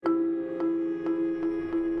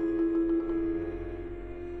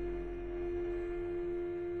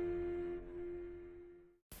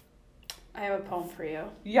I have a poem for you.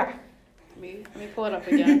 Yeah. Let me pull it up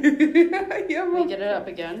again. Yeah, Let me get it up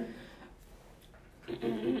again.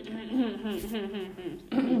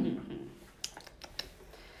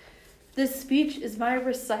 This speech is my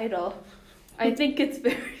recital. I think it's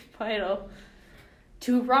very vital.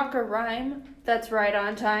 To rock a rhyme that's right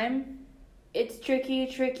on time. It's tricky,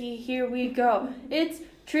 tricky, here we go. It's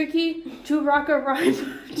tricky to rock a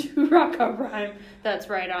rhyme, to rock a rhyme that's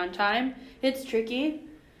right on time. It's tricky,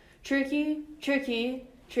 tricky, tricky,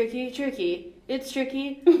 tricky, tricky. It's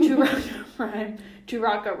tricky to rock a rhyme, to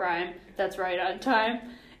rock a rhyme that's right on time.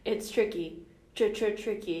 It's tricky,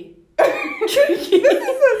 tricky. Tricky. This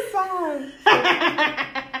is a song.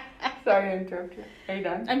 Sorry to interrupt you. Are you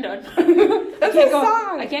done? I'm done. That's a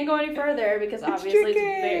song. I can't go any further because It's obviously tricky.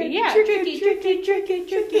 it's very Tricky.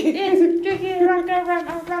 It's tricky, rock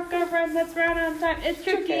a rhyme that's right on time. It's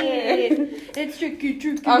tricky. It's tricky.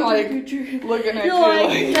 I'm like tricky. looking at You're you like,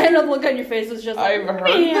 like the end of look on your face is just like, I've heard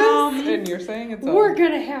 "Ma'am, this, and you're saying it's we're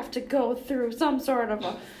gonna have to go through some sort of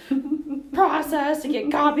a process to get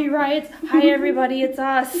copyrights. Hi everybody, it's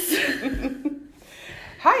us.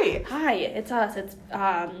 Hi, It's us. It's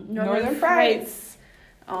Northern Frights.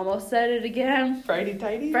 Almost said it again. Friday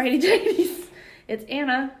Tidies. Friday Tidies. It's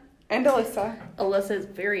Anna. And Alyssa. Alyssa is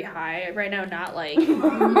very high right now, not like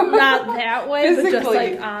not that way, but just Physically.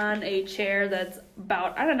 like on a chair that's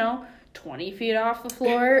about 20 feet off the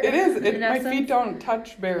floor. It is. in My essence. feet don't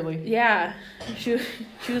touch barely. Yeah, she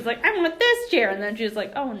was like, I want this chair, and then she was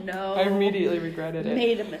like, oh no, I immediately regretted it.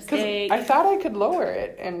 made a 'Cause mistake. I thought I could lower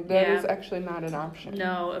it, and that Yeah. is actually not an option.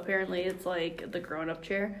 No, apparently it's like the grown-up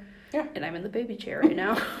chair. Yeah. And I'm in the baby chair right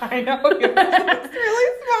now. I know. It's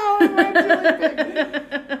really small. And mine's really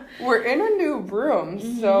big. We're in a new room,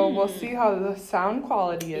 so we'll see how the sound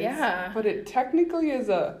quality is. Yeah. But it technically is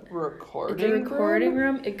a It's recording a recording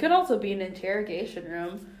room. room. It could also be an interrogation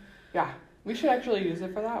room. Yeah. We should actually use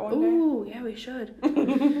it for that one Ooh, yeah, we should.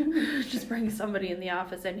 Just bring somebody in the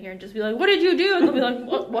office in here and just be like, what did you do? And they'll be like,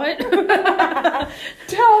 what?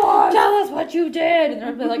 Tell us! Tell us what you did. And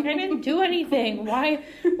they'll be like, I didn't do anything. Why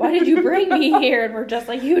did you bring me here? And we're just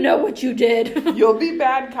like, you know what you did. You'll be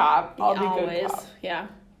bad cop. I'll be Always. good cop. Yeah.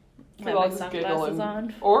 So Have I'll my just giggle sunglasses and,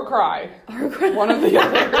 on. or cry. Or cry. One or the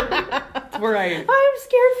other. That's where I am. I'm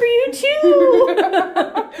scared for you too.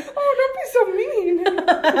 Oh, don't be so mean.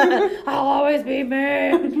 I'll always be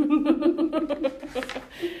mean.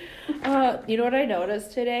 You know what I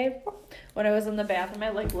noticed today? When I was in the bathroom, I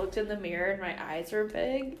looked in the mirror and my eyes were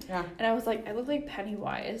big. Yeah. And I was like, I look like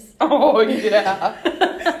Pennywise. Oh, yeah.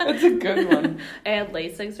 That's a good one. I had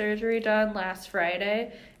LASIK surgery done last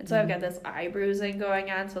Friday. And so I've got this eye bruising going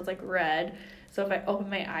on. So it's like red. So if I open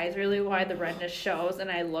my eyes really wide, the redness shows and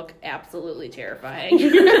I look absolutely terrifying.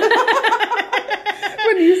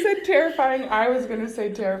 When you said terrifying, I was going to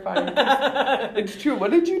say terrifying. It's true. What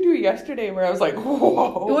did you do yesterday where I was like,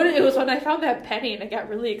 whoa? It was when I found that penny and I got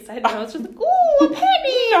really excited. I was just like, ooh, a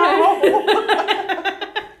penny! No.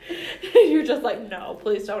 You're just like, no,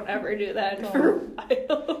 please don't ever do that for a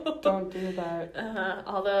while. Don't do that.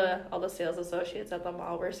 All the sales associates at the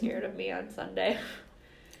mall were scared of me on Sunday.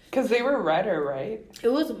 Because they were redder, right? It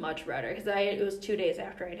was much redder because it was 2 days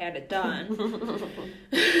after I'd had it done. So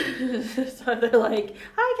they're like,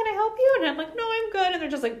 hi, can I help you? And I'm like, no, I'm good. And they're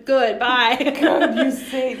just like, good, bye. God, you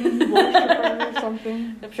Satan worshiper or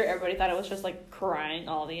something. I'm sure everybody thought I was just like crying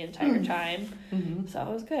all the entire time. Mm-hmm. So it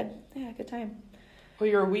was good. Yeah, good time. Well,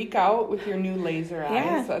 you're a week out with your new laser eyes.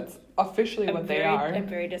 Yeah. That's officially what they are. I'm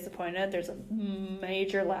very disappointed. There's a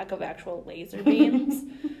major lack of actual laser beams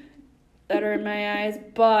that are in my eyes,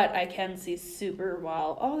 but I can see super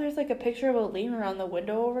well. Oh, there's like a picture of a lemur on the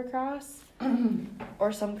window over across.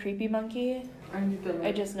 Or some creepy monkey.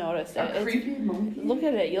 I just noticed it. A creepy monkey? Look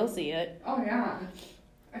at it, you'll see it. Oh, yeah.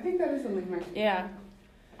 I think that is a lemur. Yeah.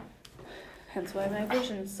 Hence why my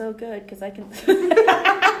vision's so good, because I can slide!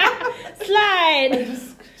 I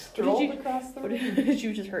just strolled across the room. Did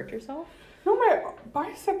you just hurt yourself? No, my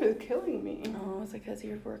bicep is killing me. Oh, it's because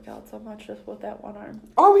you work out so much just with that one arm.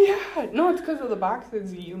 Oh, yeah. No, it's because of the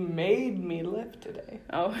boxes you made me lift today.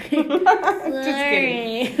 Oh, Just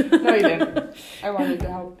kidding. No, you didn't. I wanted to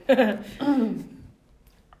help.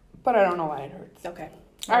 But I don't know why it hurts. Okay.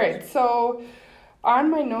 All right, so on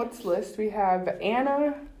my notes list, we have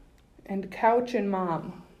Anna and Couch and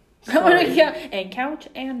Mom. And Couch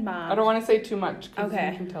and Mom. I don't want to say too much because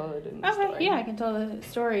Okay. you can tell it in the Okay, story. yeah, I can tell the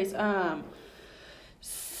stories.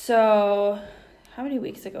 So how many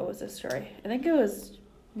weeks ago was this story? I think it was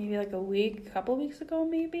maybe like a couple weeks ago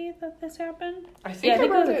maybe that this happened. I think it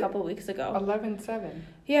was it a couple weeks ago. 11/7.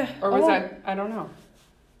 Yeah. Or was that, I don't know.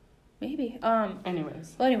 Maybe.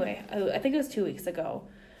 Anyways. Well, anyway, I think it was 2 weeks ago.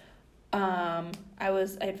 I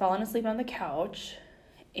had fallen asleep on the couch,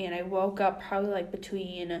 and I woke up probably like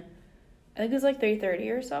between, I think it was like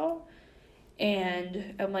 3:30 or so,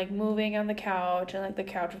 and I'm like moving on the couch, and like the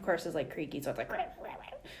couch of course is like creaky, so it's like,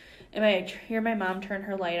 and I hear my mom turn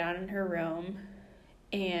her light on in her room,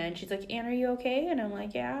 and she's like, Ann, are you okay? And I'm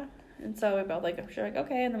like, yeah. And so we both she's like,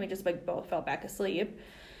 okay, and then we just like both fell back asleep.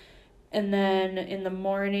 And then in the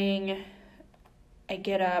morning, I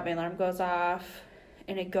get up, my alarm goes off,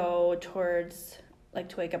 and I go towards, like,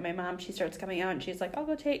 to wake up my mom. She starts coming out, and she's like, I'll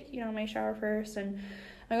go take, my shower first. And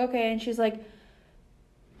I'm like, okay. And she's like,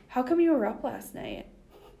 how come you were up last night?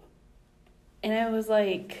 And I was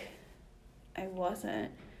like, I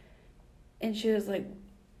wasn't. And she was like,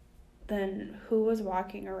 then who was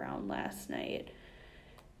walking around last night?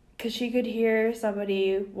 Because she could hear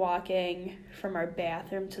somebody walking from our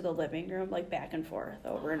bathroom to the living room, like, back and forth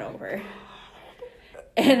over and over.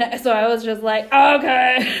 And so I was just like,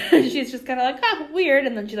 okay. She's just kind of like, oh, weird.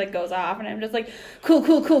 And then she like goes off, and I'm just like, cool,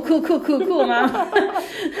 mom.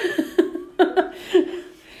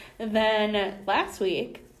 And then last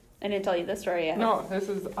week, I didn't tell you this story yet. No, this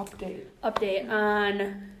is update. Update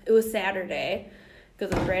on, it was Saturday,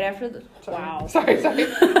 because it was right after the, Sorry.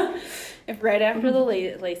 Right after the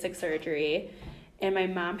LASIK surgery. And my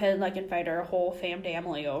mom had, like, invited our whole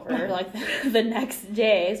family over, like, the next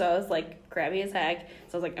day. So I was, like, crabby as heck.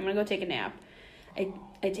 So I was like, I'm going to go take a nap. I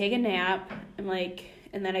take a nap. I'm like,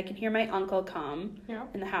 and then I can hear my uncle come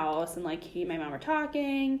in the house. And, like, he and my mom are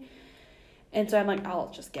talking. And so I'm like,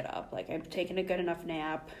 I'll just get up. Like, I've taken a good enough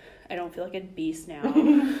nap. I don't feel like a beast now.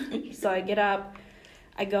 So I get up.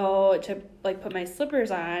 I go to, like, put my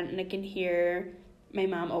slippers on. And I can hear my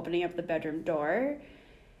mom opening up the bedroom door.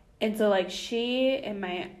 And so, like, she and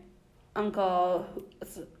my uncle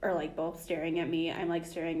are, like, both staring at me. I'm, like,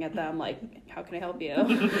 staring at them, like, how can I help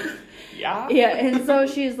you? Yeah? Yeah, and so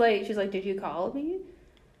she's like, did you call me?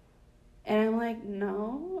 And I'm like,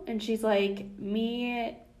 no. And she's like,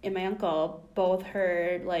 me and my uncle both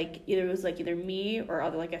heard, like, either me or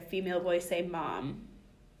other, like, a female voice say mom.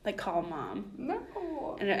 Like, call mom.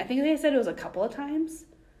 No. And I think they said it was a couple of times.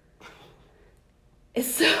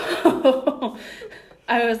 So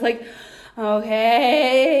I was like,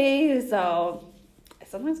 okay, so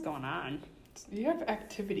something's going on. You have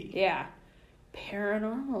activity. Yeah.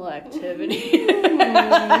 Paranormal activity.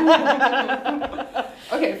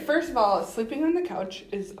 Okay, first of all, sleeping on the couch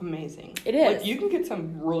is amazing. It is. Like, you can get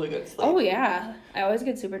some really good sleep. Oh, yeah. I always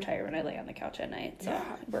get super tired when I lay on the couch at night, so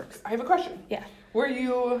it works. I have a question. Yeah. Were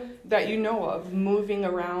you, that you know of, moving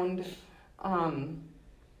around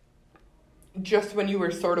just when you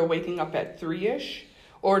were sort of waking up at 3-ish?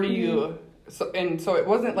 Or do you... So it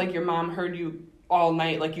wasn't like your mom heard you all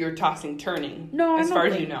night, like you were tossing, turning. No, as far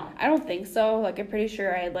as you know. I don't think so. Like, I'm pretty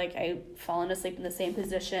sure I'd fallen asleep in the same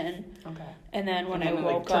position. Okay. And then when I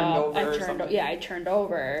woke up, I turned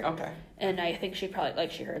over. Okay. And I think she probably,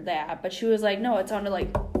 she heard that. But she was like, no, it sounded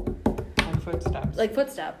like footsteps. Like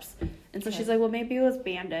footsteps. And so she's like, well, maybe it was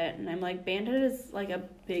Bandit. And I'm like, Bandit is like a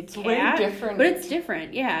big cat. Way different. But it's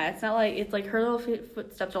different. Yeah. It's not like, it's like her little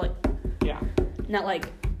footsteps are like. Yeah. Not like.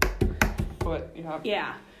 Foot, yeah.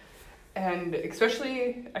 Yeah. And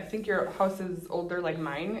especially, I think your house is older like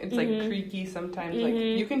mine. It's like creaky sometimes. Like,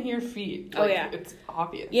 you can hear feet. Like, it's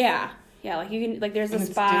obvious. Yeah. Yeah, like you can, like there's a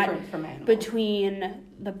spot between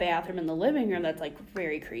the bathroom and the living room that's like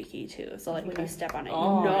very creaky too. So like when you step on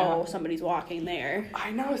it, somebody's walking there.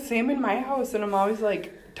 I know, same in my house, and I'm always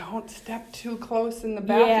like, don't step too close in the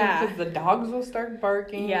bathroom because the dogs will start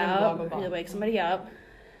barking. And blah blah blah. You'll wake somebody up.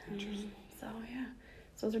 Interesting. So yeah,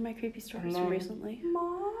 so those are my creepy stories from recently.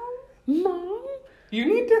 Mom, you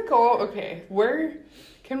need to go. Okay, where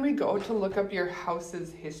can we go to look up your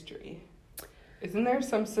house's history? Isn't there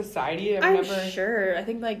some society? I'm sure. I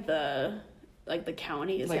think like the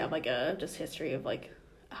counties have like a just history of like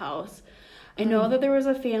a house. I know that there was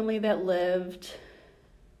a family that lived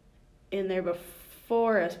in there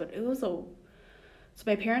before us, but it was so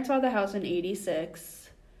my parents bought the house in 86,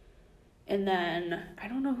 and then I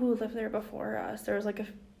don't know who lived there before us. There was it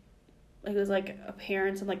was like a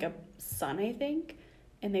parents and like a son, I think,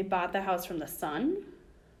 and they bought the house from the son.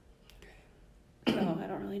 So I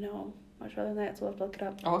don't really know much other than that, so we'll have to look it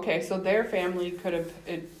up. Okay, so their family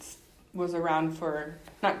was around for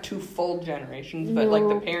not 2 full generations, but like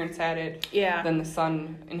the parents had it. Yeah. Then the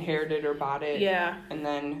son inherited or bought it. Yeah. And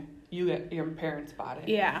then your parents bought it.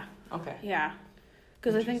 Yeah. Okay. Yeah.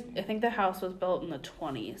 Because I think the house was built in the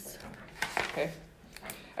 20s. Okay.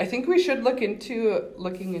 I think we should look into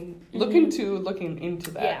looking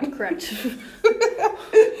into that. Yeah, correct.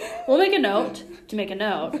 We'll make a note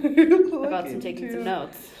about taking some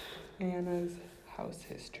notes. Anna's house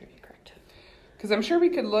history. Correct. Because I'm sure we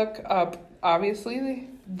could look up, obviously,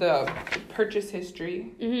 the purchase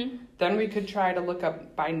history. Mm-hmm. Then we could try to look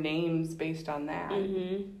up by names based on that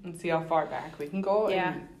and see how far back we can go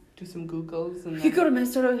and do some Googles. And you could go to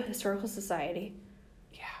Minnesota Historical Society.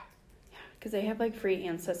 Yeah. Because they have like free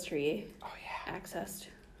ancestry access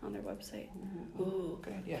on their website. Ooh,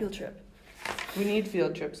 good idea. Field trip. We need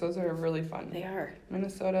field trips. Those are really fun. They are.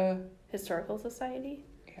 Minnesota Historical Society?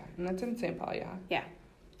 Yeah, and that's in St. Paul, yeah. Yeah.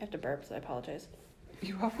 I have to burp, so I apologize.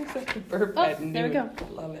 You always have to burp. Oh, there we go.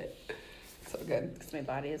 Love it. So good. Because my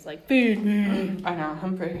body is like, feed me. I know.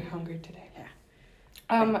 I'm very hungry today.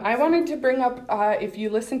 Yeah. I wanted to bring up, if you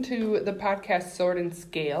listen to the podcast Sword and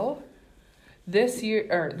Scale, this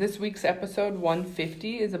week's episode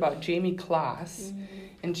 150 is about Jamie Klaas.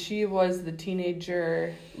 And she was the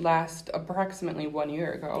teenager approximately 1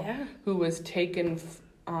 year ago who was taken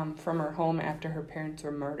from her home after her parents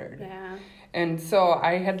were murdered. Yeah. And so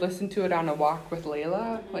I had listened to it on a walk with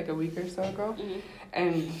Layla like a week or so ago.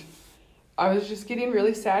 And I was just getting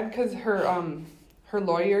really sad because her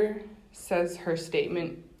lawyer says her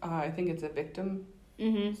statement, I think it's a victim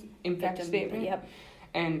impact statement. Yep.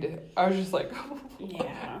 And I was just like,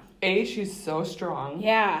 she's so strong.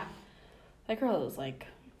 Yeah. That girl is like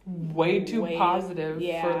way too positive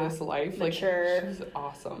for this life. Mature. Like, she's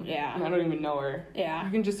awesome. Yeah. And I don't even know her. Yeah.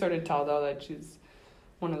 You can just sort of tell, though, that she's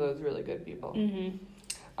one of those really good people.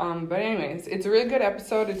 But anyways, it's a really good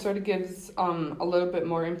episode. It sort of gives a little bit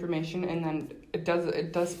more information, and then it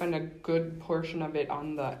does spend a good portion of it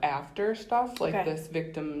on the after stuff, like this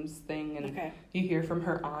victims thing, and you hear from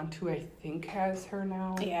her aunt, who I think has her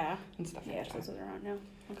now. Yeah. And stuff like that. Yeah, she's with her aunt now.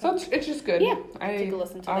 Okay. So it's just good. Yeah. I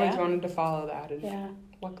always wanted to follow that, and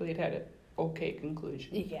luckily it had an okay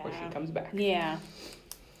conclusion where she comes back. Yeah.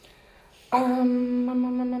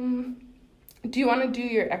 Do you want to do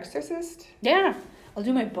your Exorcist? Yeah. I'll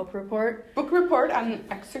do my book report. Book report on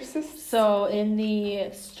Exorcist. So in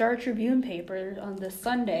the Star Tribune paper on this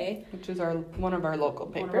Sunday, which is one of our local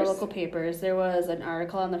papers, there was an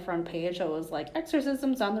article on the front page that was like,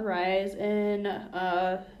 exorcisms on the rise in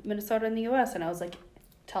Minnesota and the U.S. And I was like,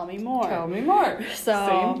 tell me more. Tell me more.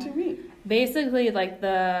 So, same to me. Basically, like,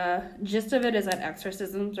 the gist of it is that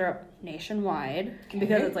exorcisms are nationwide.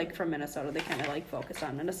 Because it's, like, from Minnesota. They kind of, like, focus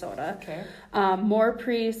on Minnesota. Okay. More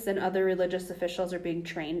priests and other religious officials are being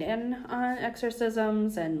trained on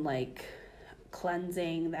exorcisms and, like,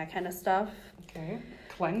 cleansing, that kind of stuff. Okay.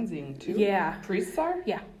 Cleansing, too? Yeah. Priests are?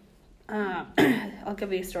 Yeah. I'll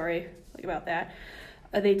give you a story about that.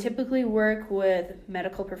 They typically work with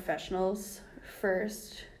medical professionals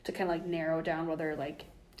first to kind of, like, narrow down whether, like,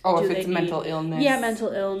 if it's mental illness. Yeah, mental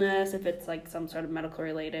illness, if it's, like, some sort of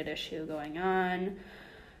medical-related issue going on.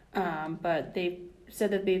 But they said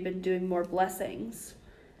that they've been doing more blessings.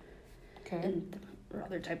 Okay. And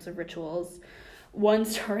other types of rituals. One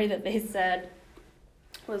story that they said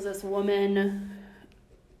was this woman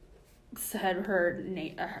said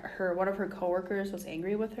her one of her coworkers was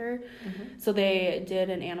angry with her, so they did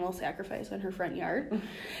an animal sacrifice in her front yard.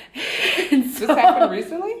 And so, this happened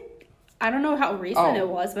recently? I don't know how recent it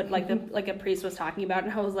was, but like a priest was talking about it,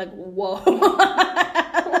 and I was like, whoa.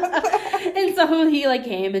 And so he like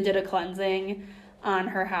came and did a cleansing on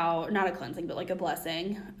her house, not a cleansing, but like a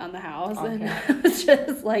blessing on the house. Okay. And I was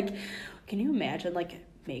just like, can you imagine like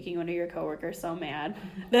making one of your coworkers so mad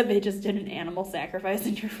that they just did an animal sacrifice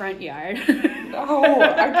in your front yard? No,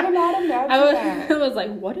 I cannot imagine that. I was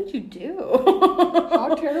like, what did you do?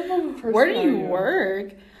 How terrible of a person Where do you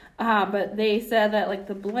work? But they said that, like,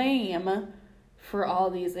 the blame for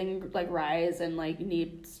all these, like, rise and, like,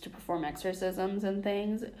 needs to perform exorcisms and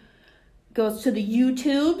things goes to the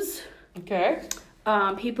YouTubes. Okay.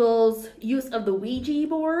 People's use of the Ouija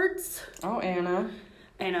boards. Oh, Anna.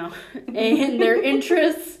 I know. And their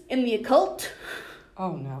interests in the occult.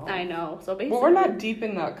 Oh, no. I know. So basically... Well, we're not deep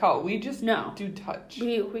in the occult. We just do touch.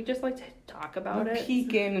 We just like to talk about it.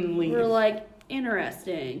 Peek in and leave. We're like,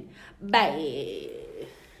 interesting. Bye.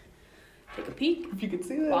 Take a peek. If you could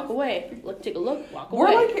see that. Walk away. Take a look. Walk we're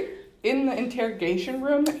away. We're like in the interrogation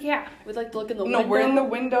room. Yeah. We'd like to look in the window. No, we're in the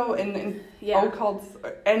window and occults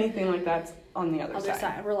or anything like that's on the other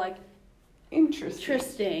side. We're like,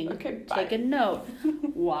 interesting. Okay, bye. Take a note.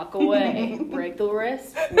 Walk away. Break the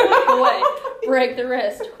wrist. Walk away. Break the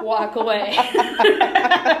wrist. Walk away.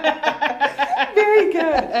 Very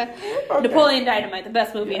good. Okay. Napoleon Dynamite, the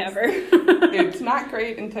best movie ever. It's not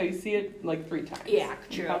great until you see it like 3 times. Yeah,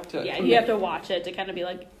 true. You have to watch it to kind of be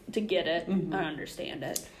like, to get it and understand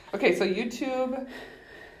it. Okay, so YouTube.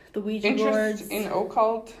 The Ouija boards. In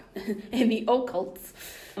occult. In the occults.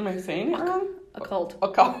 Am I saying it wrong? Occult.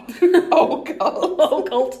 Occult.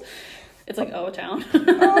 Occult. It's like O-Town.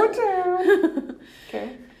 O-Town.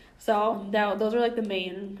 Okay. So those are like the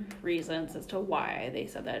main reasons as to why they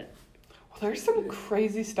said that. Well, there's some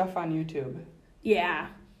crazy stuff on YouTube. Yeah.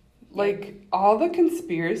 Like all the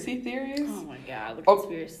conspiracy theories. Oh my god, the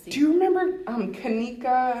conspiracy. Do you remember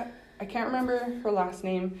Kanika? I can't remember her last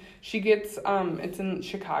name. She gets it's in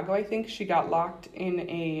Chicago, I think. She got locked in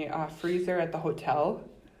a freezer at the hotel.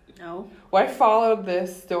 No. Well, I followed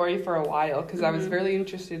this story for a while because I was really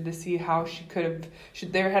interested to see how she could have.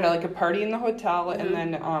 They had a party in the hotel and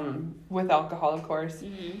then with alcohol, of course,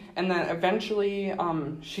 and then eventually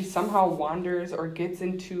she somehow wanders or gets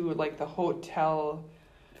into like the hotel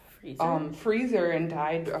freezer and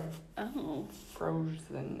died of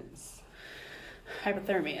frozenness.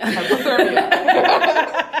 Hypothermia.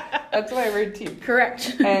 That's what I read too.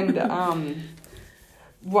 Correct. And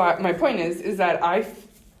what my point is that I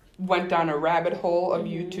went down a rabbit hole of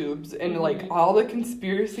YouTubes and like all the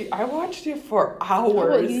conspiracy. I watched it for hours. Oh,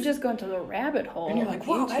 well, you just go into the rabbit hole. And you're like,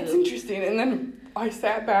 wow, that's interesting. And then I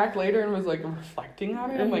sat back later and was like reflecting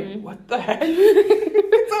on it. I'm like, what the heck? So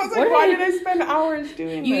I was like, why did I spend hours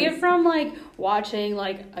doing this? You get from like watching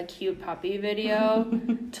like a cute puppy video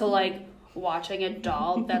to like watching a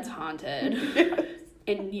doll that's haunted. Yes.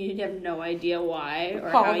 And you have no idea why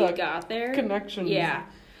or how you got there. Connections. Yeah.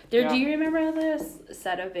 Do you remember this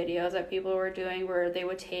set of videos that people were doing where they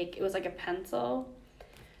would take, it was like a pencil,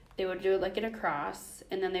 they would do it like in a cross,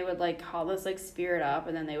 and then they would like call this like spirit up,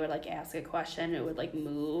 and then they would like ask a question, it would like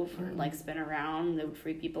move or like spin around, and it would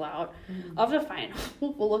freak people out. I'll have to find,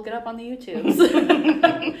 we'll look it up on the YouTubes.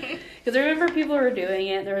 Because I remember people were doing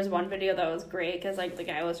it. There was one video that was great because like the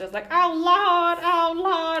guy was just like, oh Lord,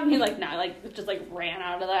 and he like just like ran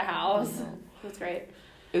out of the house. It was great.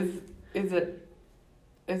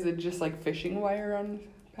 Is it just like fishing wire on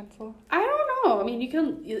pencil? I don't know. I mean,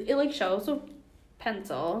 it like shows a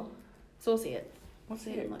pencil, so we'll see it.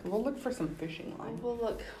 We'll look for some fishing line.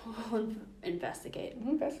 We'll investigate.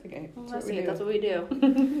 That's what we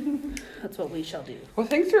do. That's what we shall do. Well,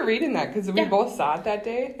 thanks for reading that because we both saw it that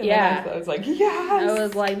day. And yeah. I was like, yes! I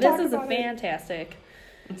was like, this is fantastic.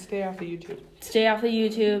 And stay off the YouTube. Stay off the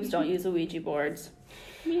YouTubes. Don't use the Ouija boards.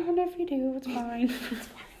 Even if you do, it's fine. It's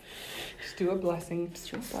fine. Just do a blessing.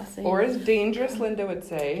 Or Or as Dangerous Linda would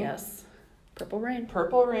say. Yes. Purple rain.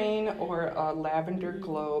 Purple rain or a lavender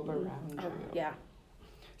globe around you. Yeah.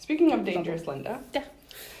 Speaking of Dangerous Linda. Yeah.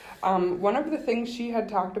 One of the things she had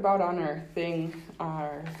talked about on her thing,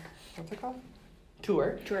 what's it called?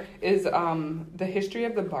 Tour. Is the history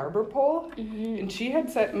of the barber pole. Mm-hmm. And she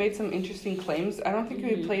had made some interesting claims. I don't think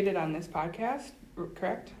we played it on this podcast,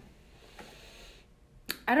 correct?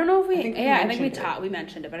 I don't know if we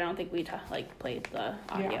mentioned it, but I don't think we played the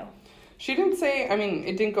audio. Yeah. She didn't say, I mean,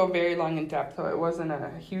 it didn't go very long in depth, so it wasn't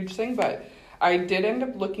a huge thing, but I did end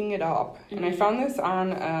up looking it up, and I found this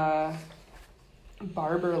on a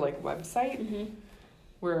barber website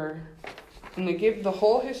and they give the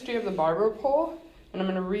whole history of the barber pole, and I'm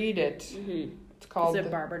going to read it. Mm-hmm. It's called... Is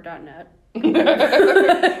it barber.net?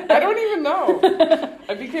 I don't even know.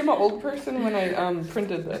 I became an old person when I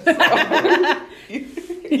printed this. So.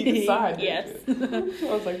 You decide. Yes. I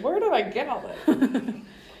was like, where did I get all that?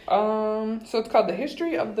 So it's called The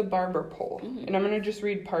History of the Barber Pole. Mm-hmm. And I'm going to just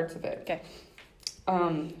read parts of it.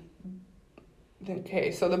 Okay.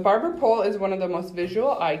 So the barber pole is one of the most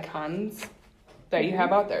visual icons that you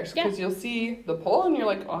have out there. Because you'll see the pole and you're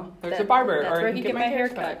like, oh, there's a barber. That's or where I can get my hair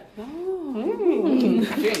cut.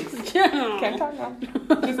 Jinx. Can't talk now.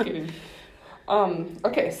 Just kidding.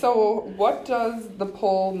 Okay, so what does the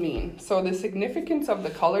pole mean? So the significance of the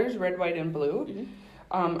colors red, white, and blue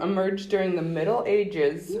emerged during the Middle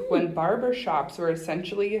Ages when barber shops were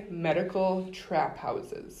essentially medical trap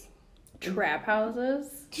houses. Trap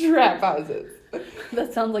houses? Trap houses.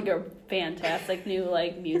 That sounds like a fantastic new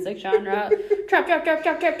music genre. Trap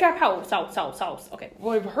house. Okay.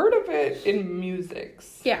 Well, I've heard of it in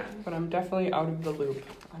musics. Yeah. But I'm definitely out of the loop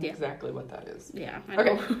on exactly what that is. Yeah, I know.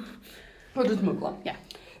 Okay. We'll just move along. Yeah.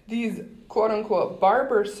 These quote-unquote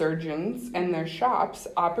barber surgeons and their shops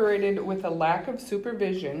operated with a lack of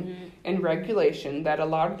supervision and regulation that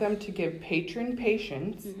allowed them to give patron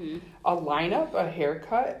patients a lineup, a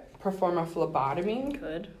haircut, perform a phlebotomy,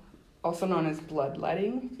 also known as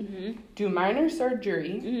bloodletting, do minor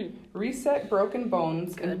surgery, reset broken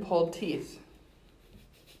bones, and pull teeth.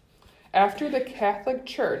 After the Catholic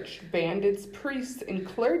Church banned its priests and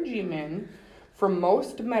clergymen from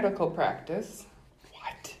most medical practice.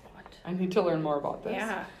 What? I need to learn more about this.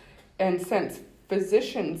 Yeah. And since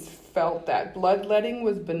physicians felt that bloodletting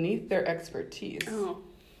was beneath their expertise,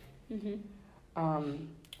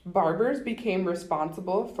 barbers became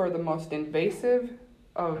responsible for the most invasive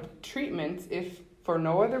of treatments if for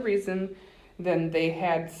no other reason than they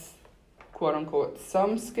had, quote unquote,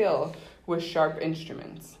 some skill with sharp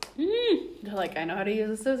instruments. They're like, I know how to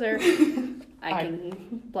use a scissor. I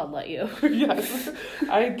can bloodlet you. Yes,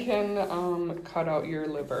 I can cut out your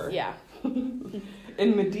liver. Yeah.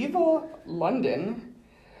 In medieval London,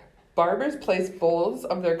 barbers placed bowls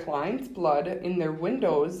of their clients' blood in their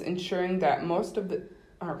windows, ensuring that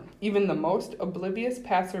even the most oblivious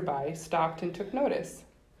passerby stopped and took notice.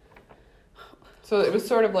 So it was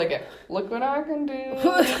sort of like a, look what I can do.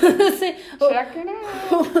 Check it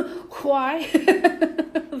out. Why?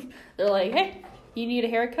 They're like, hey, you need a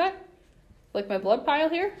haircut? Like my blood pile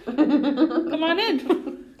here? Come on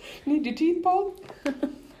in. Need your teeth pulled?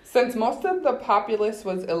 Since most of the populace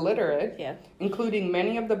was illiterate, Yeah. including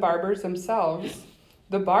many of the barbers themselves,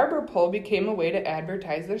 the barber pole became a way to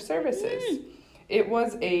advertise their services. It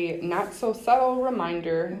was a not-so-subtle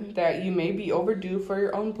reminder that you may be overdue for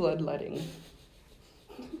your own bloodletting.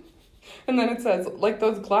 And then it says, like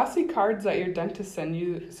those glossy cards that your dentist sends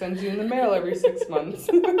you in the mail every 6 months,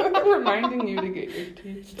 reminding you to get your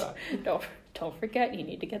teeth done. Don't forget, you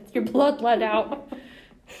need to get your blood let out.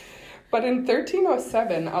 But in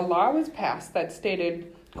 1307, a law was passed that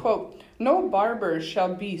stated, quote, no barber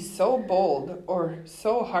shall be so bold or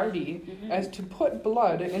so hardy as to put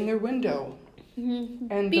blood in their window.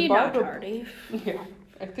 And Be the barber, not hardy. Yeah,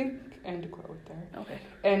 I think end quote there. Okay.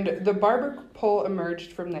 And the barber pole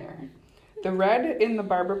emerged from there. The red in the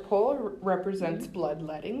barber pole represents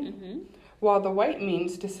bloodletting, while the white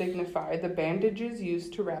means to signify the bandages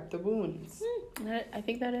used to wrap the wounds. I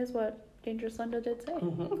think that is what Dangerous Linda did say.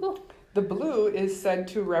 Cool. The blue is said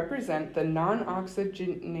to represent the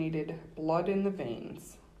non-oxygenated blood in the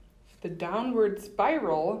veins. The downward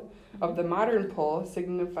spiral of the modern pole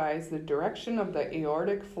signifies the direction of the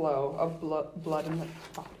aortic flow of blood in the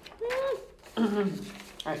body. All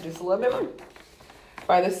right, just a little bit more.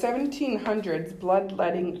 By the 1700s,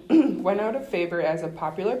 bloodletting went out of favor as a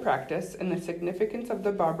popular practice, and the significance of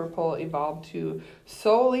the barber pole evolved to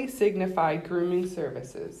solely signify grooming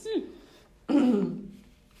services. And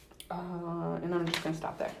I'm just going to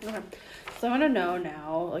stop there. Okay. So I want to know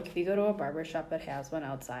now, like, if you go to a barber shop that has one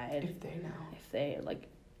outside, If they know.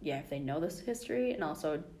 if they know this history, and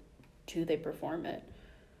also, do they perform it?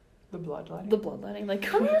 The bloodletting? The bloodletting, like,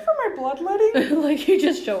 Come here for my bloodletting? like, you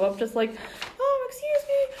just show up just like, oh, excuse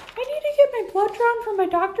me, I need to get my blood drawn from my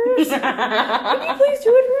doctors. Can you please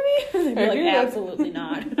do it for me? And they'd be like, absolutely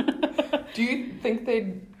not. Do you think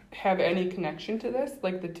they'd have any connection to this?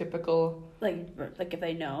 Like the typical... like if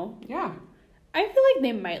they know? Yeah. I feel like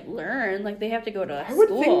they might learn. Like, they have to go to I would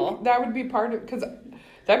school. think that would be part of... Because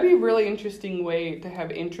that'd be a really interesting way to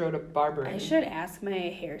have intro to barbering. I should ask my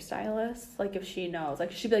hairstylist, like, if she knows.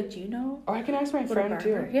 Like, she'd be like, do you know? Oh, I can ask my what a friend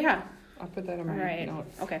barber? too. Yeah. I'll put that in my All right.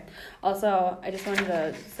 notes. Okay. Also, I just wanted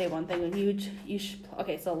to say one thing. When you should,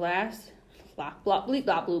 okay, so last blah blah blah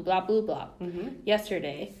blah blah blah blah blah.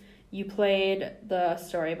 Yesterday, you played the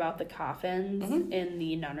story about the coffins in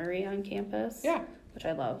the nunnery on campus. Yeah. Which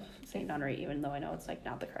I love saying nunnery, even though I know it's like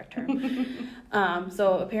not the correct term.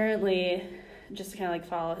 So apparently, just to kind of like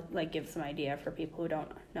follow, like give some idea for people who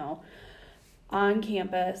don't know, on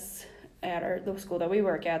campus at the school that we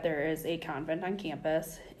work at, there is a convent on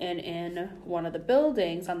campus, and in one of the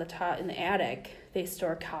buildings on the top, in the attic, they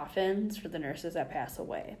store coffins for the nurses that pass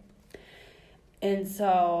away. And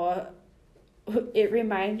so it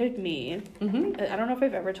reminded me, I don't know if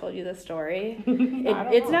I've ever told you this story.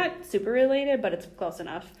 It's not super related, but it's close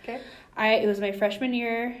enough. Okay. It was my freshman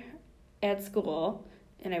year at school,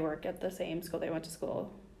 and I worked at the same school that I went to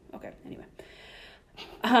school. Okay, anyway.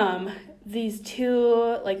 These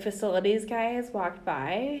two, like, facilities guys walked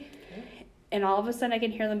by, and all of a sudden I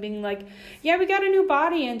can hear them being like, yeah, we got a new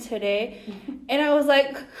body in today. And I was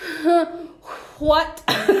like, what?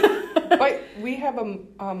 But we have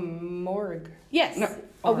a morgue. Yes.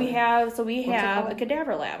 No. We have a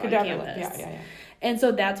cadaver lab on campus. Yeah. And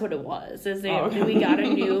so that's what it was. We got a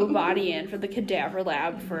new body in for the cadaver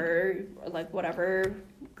lab for, like, whatever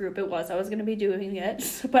group it was I was going to be doing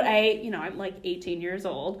it. But I'm like 18 years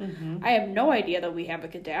old. I have no idea that we have a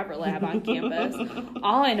cadaver lab on campus.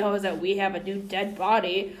 All I know is that we have a new dead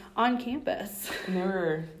body on campus. And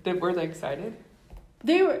were they excited?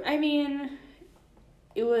 They were, I mean,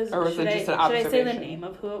 it was... Or was it just an observation? Should I say the name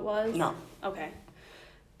of who it was? No. Okay.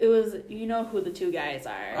 It was, you know who the two guys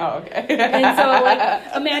are. Oh, okay. And so,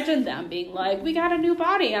 like, imagine them being like, we got a new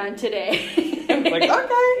body on today. Like,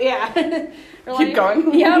 okay. Yeah. Keep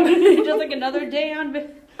going. Yeah, just like another day on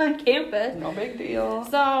campus. No big deal.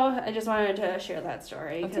 So, I just wanted to share that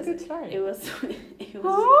story. That's a good story. I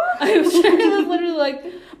was literally like,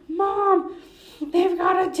 Mom, they've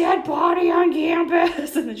got a dead body on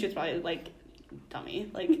campus. And then she was probably like, dummy.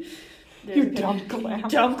 Like, You dumb clown. You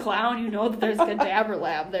dumb clown. You know that there's a cadaver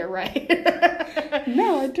lab there, right?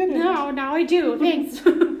 No, I didn't. No, now I do. Thanks.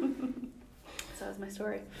 So that's my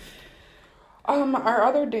story. Our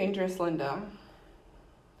other dangerous Linda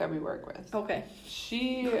that we work with. Okay.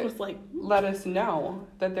 She was like, let us know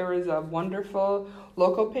that there was a wonderful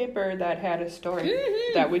local paper that had a story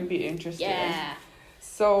that we'd be interested in.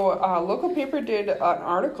 So, local paper did an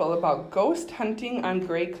article about ghost hunting on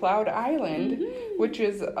Grey Cloud Island, which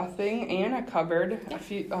is a thing Anna covered a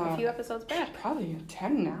few episodes back. Probably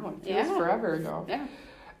 10 now. It feels forever ago. Yeah.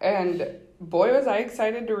 And boy, was I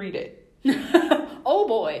excited to read it. Oh,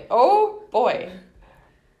 boy. Oh, boy.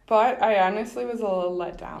 But I honestly was a little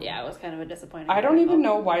let down. Yeah, it was kind of a disappointing I don't even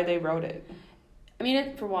know why they wrote it. I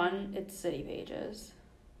mean, for one, it's City Pages.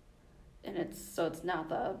 And it's not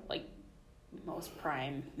the, like, most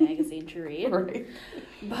prime magazine to read. Right.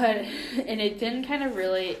 And it didn't kind of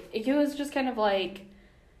really, it was just kind of like,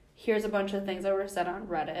 here's a bunch of things that were said on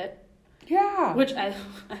Reddit. Yeah. Which I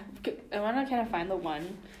want to kind of find the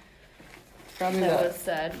one Probably that was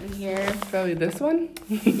said in here. Probably this one?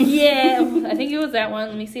 Yeah, I think it was that one.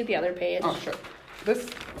 Let me see the other page. Oh, sure. This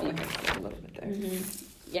only has a little bit there. Mm-hmm.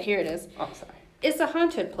 Yeah, here it is. Oh, sorry. It's a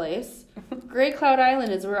haunted place. Grey Cloud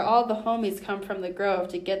Island is where all the homies come from the Grove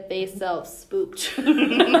to get theyselves spooked.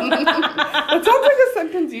 That sounds like a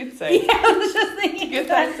sentence you'd say. Yeah, I was just thinking Get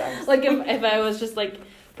that. that Like if I was just like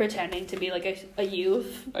pretending to be like a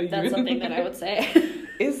youth, that's something that I would say.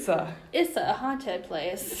 Issa. Issa, a haunted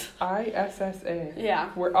place. ISSA. Yeah.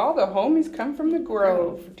 Where all the homies come from the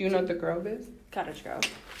Grove. Do you know what the Grove is? Cottage Grove.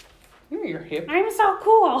 You're hip. I'm so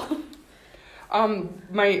cool.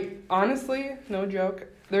 Honestly, no joke,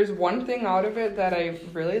 there's one thing out of it that I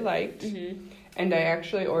really liked, and I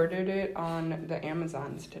actually ordered it on the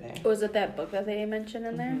Amazons today. Was it that book that they mentioned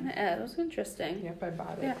in there? Yeah, it was interesting. Yep, I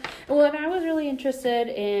bought it. Yeah. Well, and I was really interested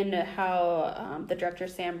in how the director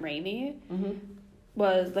Sam Raimi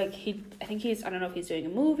was like I don't know if he's doing a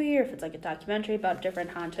movie or if it's like a documentary about different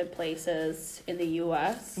haunted places in the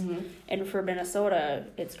U.S. And for Minnesota,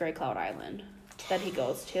 it's Grey Cloud Island that he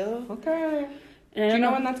goes to. Okay. And do you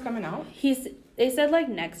know when that's coming out? They said like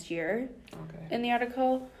next year. Okay. In the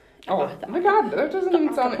article. Oh my God, that doesn't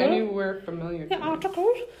even sound anywhere familiar to me.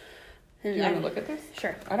 Article. Do you want to look at this?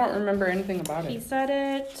 Sure. I don't remember anything about it. He said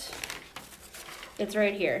it. It's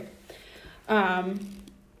right here.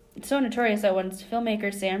 It's so notorious that when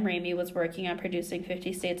filmmaker Sam Raimi was working on producing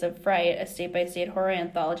 50 States of Fright, a state-by-state horror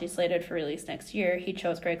anthology slated for release next year, he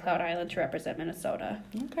chose Grey Cloud Island to represent Minnesota.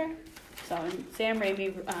 Okay. So Sam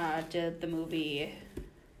Raimi did the movie.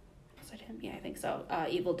 Was it him? Yeah, I think so.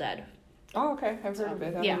 Evil Dead. Oh, okay. I've heard of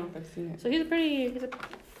it. I don't know if I've seen it. So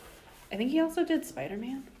I think he also did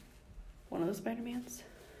Spider-Man. One of the Spider-Mans.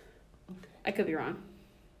 Okay. I could be wrong.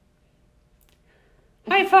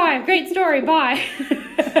 High five! Great story. Bye.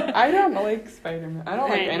 I don't like Spider-Man. I don't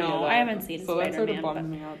like any of that. I haven't seen Spider-Man. So that sort of bummed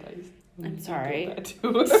me out. That I'm sorry. That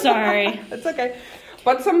too. Sorry. It's okay.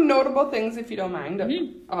 But some notable things, if you don't mind,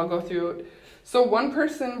 I'll go through. So one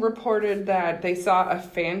person reported that they saw a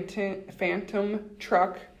phantom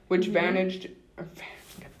truck which vanished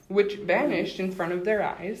in front of their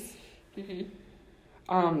eyes.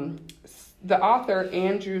 The author,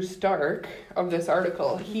 Andrew Stark, of this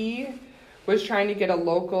article, he was trying to get a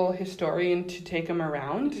local historian to take him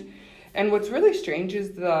around. And what's really strange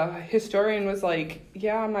is the historian was like,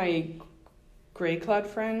 yeah, my Grey Cloud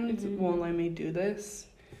friends won't let me do this.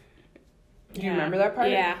 Do you remember that part?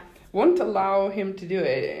 Yeah. Wouldn't allow him to do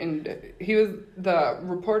it. And the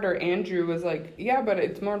reporter, Andrew, was like, yeah, but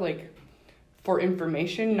it's more like for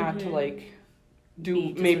information, not to like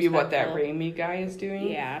do maybe what that Raimi guy is doing.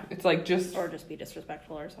 Yeah. It's like just... Or just be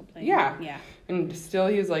disrespectful or something. Yeah. Yeah. And still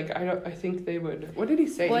he's like, I think they would... What did he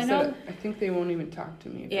say? Well, he said, I think they won't even talk to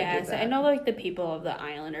me if I did that. I know like the people of the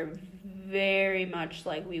island are very much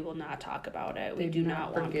like, we will not talk about it. We do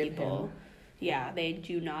not want people... him. Yeah, they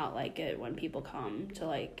do not like it when people come to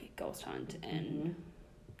like ghost hunt and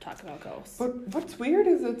talk about ghosts. But what's weird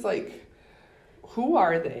is it's like... Who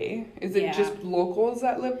are they? Is it just locals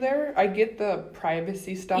that live there? I get the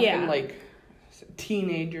privacy stuff and like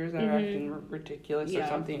teenagers that are acting ridiculous or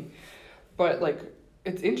something. But like,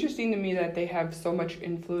 it's interesting to me that they have so much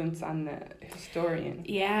influence on the historian.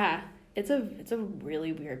 Yeah. It's a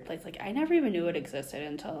really weird place. Like, I never even knew it existed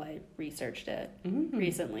until I researched it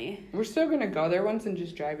recently. We're still going to go there once and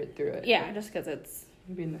just drive it through it. Yeah, just because it's...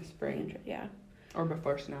 Maybe in the spring. Yeah. Or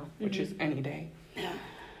before snow, which is any day. Yeah.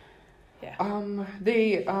 Yeah.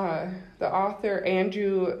 The author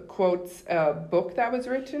Andrew quotes a book that was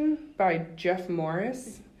written by Jeff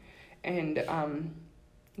Morris, And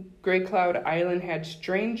Grey Cloud Island had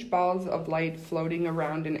strange balls of light floating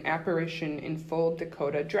around an apparition in full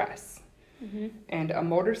Dakota dress. Mm-hmm. And a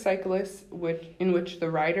motorcyclist in which the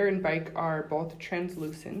rider and bike are both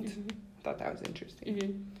translucent. Mm-hmm. I thought that was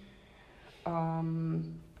interesting.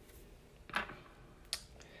 Mm-hmm.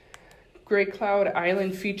 Grey Cloud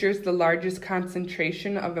Island features the largest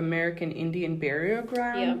concentration of American Indian burial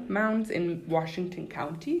ground mounds in Washington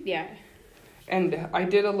County. Yeah. And I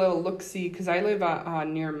did a little look-see because I live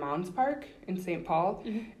near Mounds Park in St. Paul,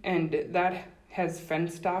 and that has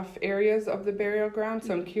fenced-off areas of the burial ground.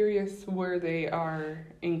 So I'm curious where they are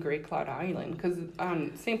in Grey Cloud Island, because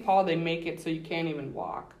on St. Paul they make it so you can't even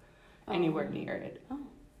walk anywhere near it. Oh,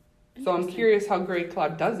 so I'm curious how Grey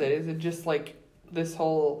Cloud does it. Is it just like this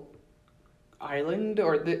whole island,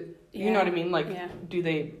 or you know what I mean? Like, do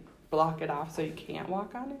they block it off so you can't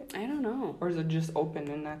walk on it? I don't know. Or is it just open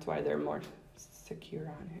and that's why they're more secure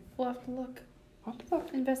on it? We'll have to look. I'll have to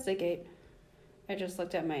look. Investigate. I just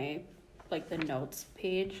looked at my, like, the notes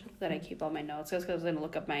page that I keep all my notes, because I was going to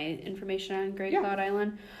look up my information on Grey Cloud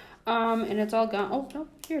Island. And it's all gone. Oh, no,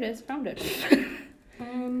 here it is. Found it.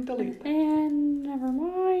 And delete. And never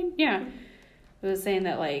mind. Yeah. It was saying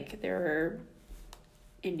that, like, there were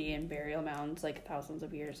Indian burial mounds, like, thousands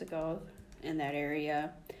of years ago in that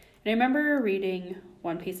area. And I remember reading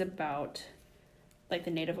one piece about, like,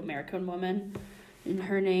 the Native American woman, and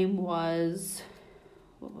her name was,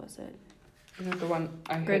 what was it? Is it the one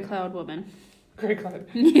I had? Grey Cloud woman. Grey Cloud.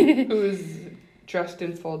 Who was dressed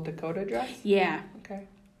in full Dakota dress? Yeah. Okay.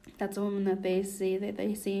 That's a woman that they say that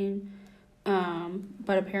they seen.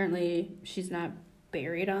 But apparently she's not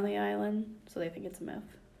buried on the island, so they think it's a myth.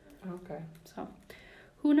 Okay. So,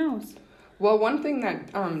 who knows? Well, one thing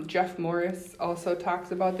that Jeff Morris also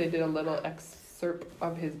talks about, they did a little excerpt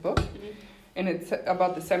of his book, and it's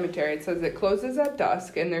about the cemetery. It says it closes at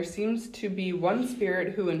dusk, and there seems to be one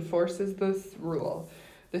spirit who enforces this rule.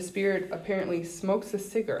 The spirit apparently smokes a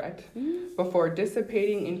cigarette before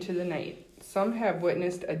dissipating into the night. Some have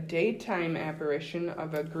witnessed a daytime apparition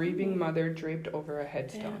of a grieving mother draped over a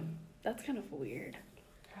headstone. Yeah, that's kind of weird.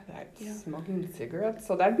 Smoking cigarettes?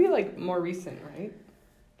 So that'd be like more recent, right?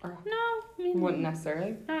 Or no, I mean, wouldn't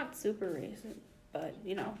necessarily. Not super recent, but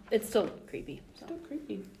you know, it's still creepy. So. Still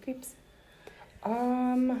creepy. Creeps.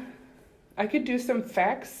 I could do some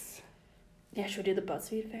facts. Yeah, should we do the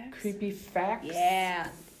BuzzFeed facts? Creepy facts. Yeah,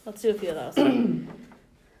 let's do a few of those.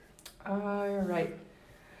 All right.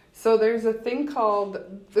 So there's a thing called,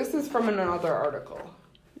 this is from another article.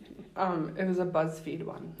 It was a BuzzFeed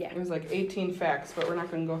one. Yeah. It was like 18 facts, but we're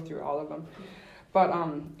not going to go through all of them. But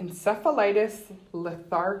encephalitis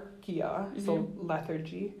lethargia, so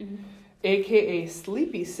lethargy, aka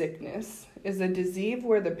sleepy sickness, is a disease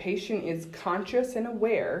where the patient is conscious and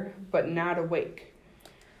aware, but not awake.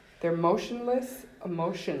 They're motionless,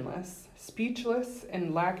 emotionless, speechless,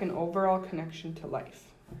 and lack an overall connection to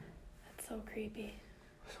life. That's so creepy.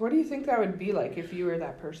 So what do you think that would be like if you were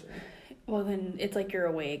that person? Well, then it's like you're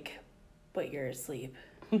awake, but you're asleep.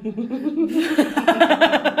 My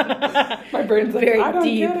brain's like, very I don't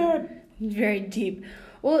deep. get it. Very deep.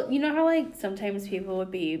 Well, you know how, like, sometimes people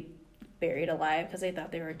would be buried alive because they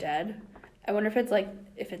thought they were dead? I wonder if it's like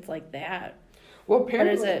that. Well, What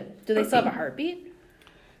apparently, is it? Do they still have a heartbeat?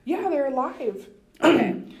 yeah, they're alive.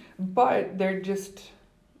 Okay. But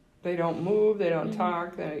they don't move, they don't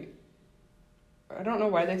talk, I don't know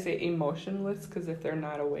why they say emotionless, because if they're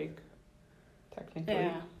not awake, technically.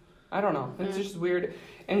 Yeah. I don't know. It's just weird.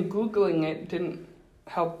 And Googling it didn't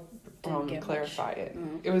help Didn't get clarify much. it.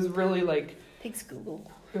 Mm. It was really like, Thanks, Google.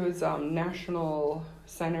 it was National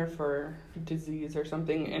Center for Disease or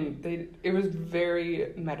something, and it was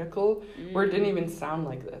very medical, where it didn't even sound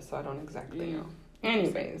like this, so I don't exactly know.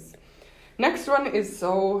 Anyways, next one is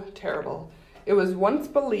so terrible. It was once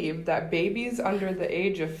believed that babies under the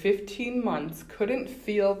age of 15 months couldn't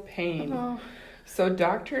feel pain. Oh. So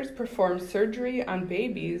doctors performed surgery on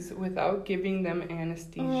babies without giving them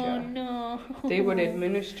anesthesia. Oh, no. They would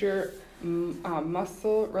administer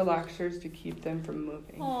muscle relaxers to keep them from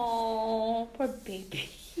moving. Oh, poor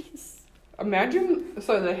babies. Imagine,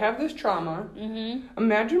 so they have this trauma.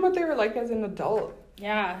 Imagine what they were like as an adult.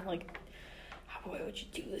 Yeah, like, why would you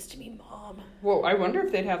do this to me, Mom? Well, I wonder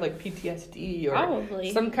if they'd have like PTSD or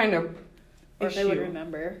Probably. some kind of Or if they would issue.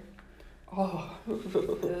 remember. Oh,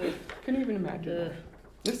 Ugh. couldn't even imagine. Ugh.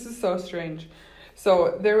 This is so strange.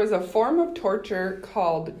 So there was a form of torture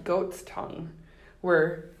called goat's tongue,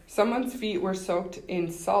 where someone's feet were soaked in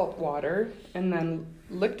salt water and then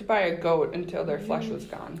licked by a goat until their flesh was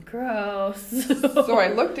gone. Gross. So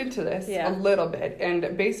I looked into this Yeah. a little bit,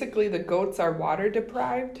 and basically the goats are water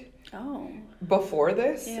deprived, Oh. before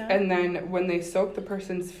this. Yeah. And then when they soak the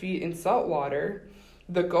person's feet in salt water,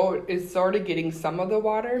 the goat is sort of getting some of the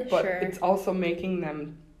water, but Sure. it's also making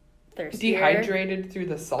them Thirstier. dehydrated through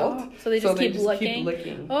the salt. Oh, so they just keep licking?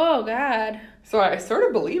 licking. Oh, God. So I sort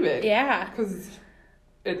of believe it. Yeah. Because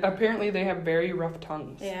apparently they have very rough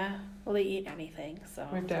tongues. Yeah. Well, they eat anything, so.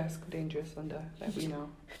 We have to ask Dangerous Linda that we know.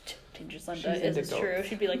 Dangerous Linda, She's is into this true? goats.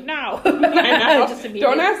 She'd be like, no. I know. Just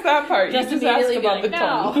Don't ask that part. You just ask about the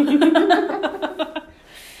tongue.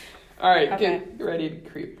 All right, Okay. get ready to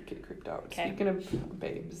get creeped out. Okay. Speaking of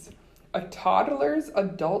babes, a toddler's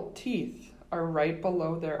adult teeth are right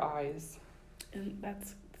below their eyes.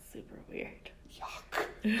 That's super weird. Yuck.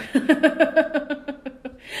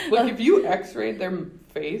 Like if you x-rayed their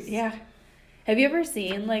face. Yeah. Have you ever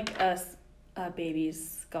seen like a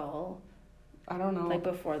baby's skull? I don't know. Like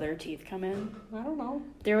before their teeth come in? I don't know.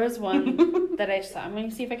 There was one that I saw. I'm going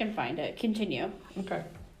to see if I can find it. Continue. Okay.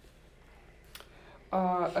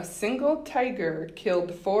 A single tiger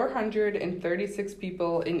killed 436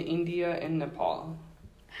 people in India and Nepal.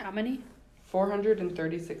 How many?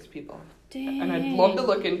 436 people. Dang. And I'd love to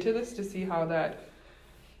look into this to see how that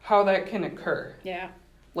can occur. Yeah.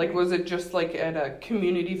 Like, was it just like at a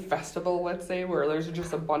community festival, let's say, where there's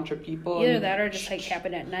just a bunch of people? Either that or just like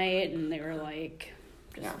happened at night and they were like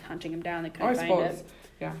just hunting him down. They couldn't find it.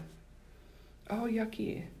 Yeah. Oh,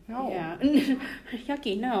 yucky. No. Yeah.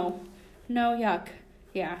 Yucky. No. No yuck.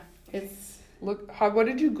 Yeah. It's Look, what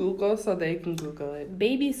did you Google so they can Google it?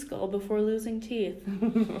 baby skull before losing teeth.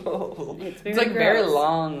 It's very like very gross.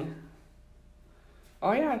 long.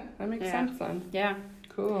 Oh yeah, that makes Yeah. sense then. Yeah.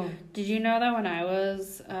 Cool. Did you know that when I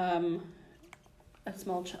was a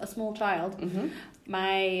small child, Mm-hmm.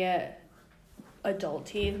 my adult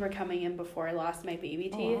teeth were coming in before I lost my baby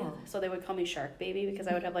teeth. Oh. So they would call me Shark Baby because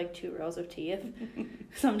I would have like 2 rows of teeth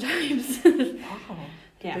sometimes. Wow.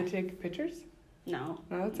 Did Yeah. they take pictures? No.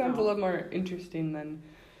 No, that sounds No. a little more interesting than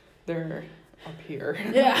they're up here.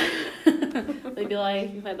 Yeah. They'd be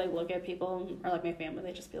like, if I'd like look at people or like my family,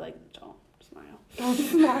 they'd just be like, don't smile. Don't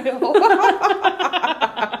smile.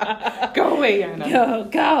 Go away, Anna.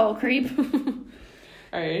 Go, creep.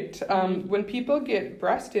 All right. When people get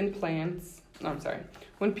breast implants,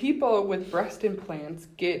 when people with breast implants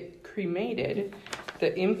get cremated,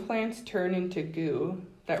 the implants turn into goo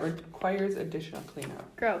that requires additional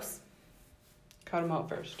cleanup. Gross. Cut them out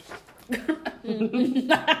first.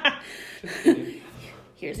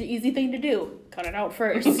 Here's the easy thing to do. Cut it out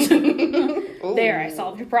first. Ooh. There, I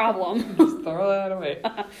solved your problem. Just throw that away.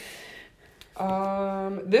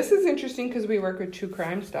 This is interesting because we work with true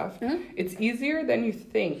crime stuff. Hmm? It's easier than you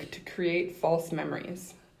think to create false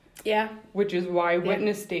memories, Yeah. which is why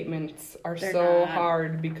witness statements are They're so not.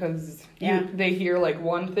 hard because Yeah. they hear like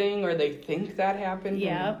one thing or they think that happened.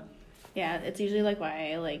 Yeah. Yeah, it's usually like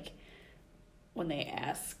why when they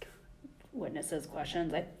ask witnesses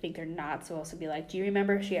questions, I think they're not supposed to be like, do you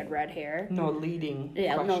remember she had red hair? No leading.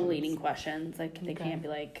 Yeah, questions. no leading questions. Like they Okay. can't be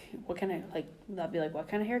like, what kind of they'll be like, what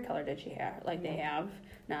kind of hair color did she have? Like they have,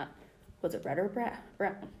 not was it red or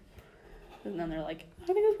brown? And then they're like, I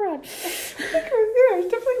think it was red. Yeah, it's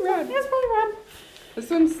definitely red. Yeah, it's probably red. This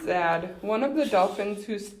one's sad. One of the dolphins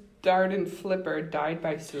who starred in Flipper died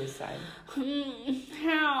by suicide.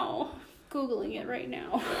 How? Googling it right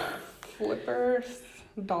now. Flipper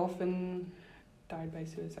dolphin died by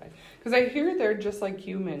suicide. Because I hear they're just like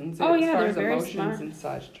humans Oh, as yeah, far they're as very emotions smart. and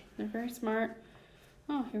such. They're very smart.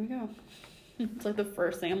 Oh, here we go. It's like the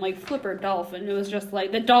first thing. I'm like, Flipper dolphin. It was just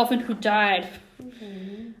like the dolphin who died.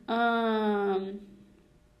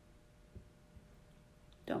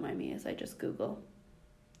 Don't mind me as I just Google.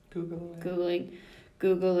 Google it.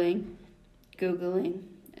 Googling.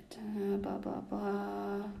 Blah, blah,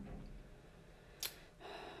 blah.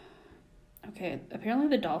 Okay, apparently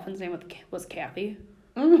the dolphin's name was Kathy.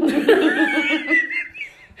 Kathy.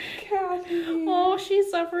 Oh, she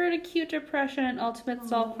suffered acute depression and ultimate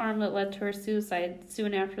self-harm that led to her suicide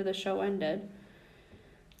soon after the show ended.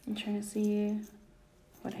 I'm trying to see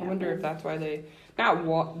what happened. I wonder if that's why they, not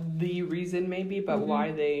what the reason maybe, but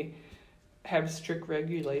why they have strict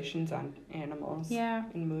regulations on animals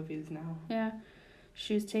in movies now. Yeah.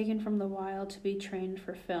 She was taken from the wild to be trained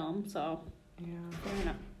for film, so Yeah. fair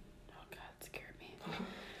enough. Oh, God, it scared me.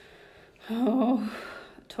 Oh,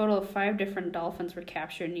 a total of 5 different dolphins were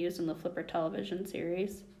captured and used in the Flipper television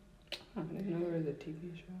series. Oh, I didn't know there was a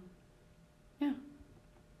TV show. Yeah.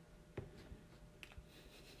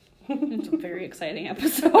 It's a very exciting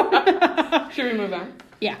episode. Should we move on?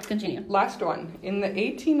 Yeah, continue. Last one. In the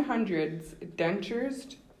 1800s,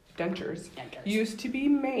 dentures used to be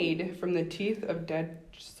made from the teeth of dead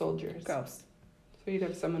soldiers. Gross. So So you'd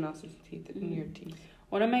have someone else's teeth in your teeth.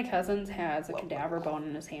 One of my cousins has a cadaver bone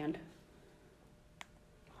in his hand.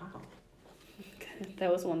 Wow. That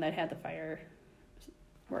was the one that had the fire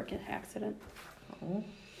work accident. Oh.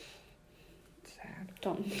 Sad.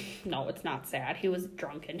 No, it's not sad. He was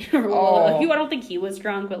drunken. I don't think he was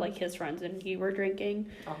drunk, but like his friends and he were drinking.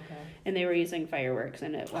 Okay. And they were using fireworks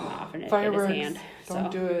and it went off and it Fireworks. hit his hand. Don't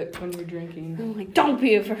do it when you're drinking. I'm like, don't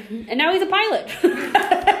be and now he's a pilot.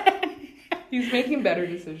 He's making better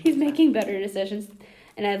decisions. He's making better decisions.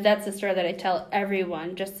 And that's the story that I tell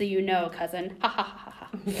everyone, just so you know, cousin. Ha ha ha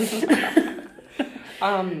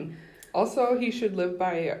ha. Also, he should live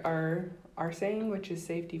by our saying, which is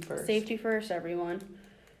safety first. Safety first, everyone.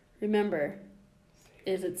 Remember,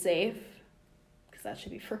 is it safe? Because that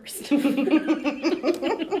should be first.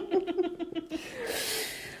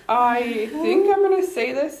 I think I'm going to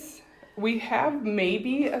say this. We have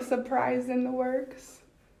maybe a surprise in the works.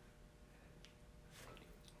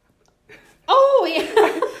 Oh,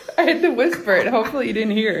 yeah. I had to whisper it. Hopefully you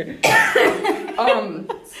didn't hear it.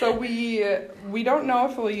 So we don't know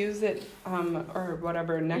if we'll use it or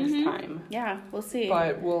whatever next time. Yeah, we'll see.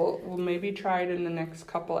 But we'll maybe try it in the next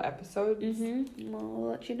couple episodes. We'll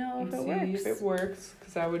let you know if it see works. if it works,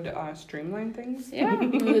 because that would streamline things. Yeah,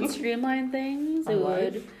 it would streamline things. Our It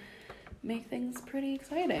life. would make things pretty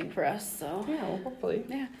exciting for us. So Yeah, well, hopefully.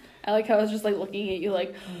 yeah, I like how I was just like looking at you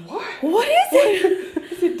like, What? what is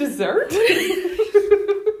it? Is it dessert?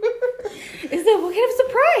 Is that what kind of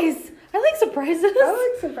surprise? I like surprises. I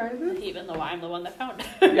like surprises. Even though I'm the one that found it.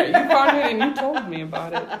 Yeah, you found it and you told me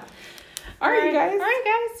about it. All right, guys. All right,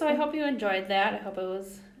 guys. So I hope you enjoyed that. I hope it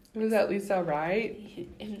was at least all right.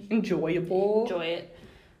 Enjoyable. Enjoy it.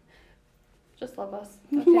 Just love us.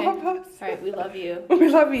 Love us. All right, we love you. We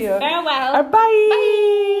love you. Farewell. Bye.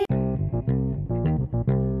 Bye.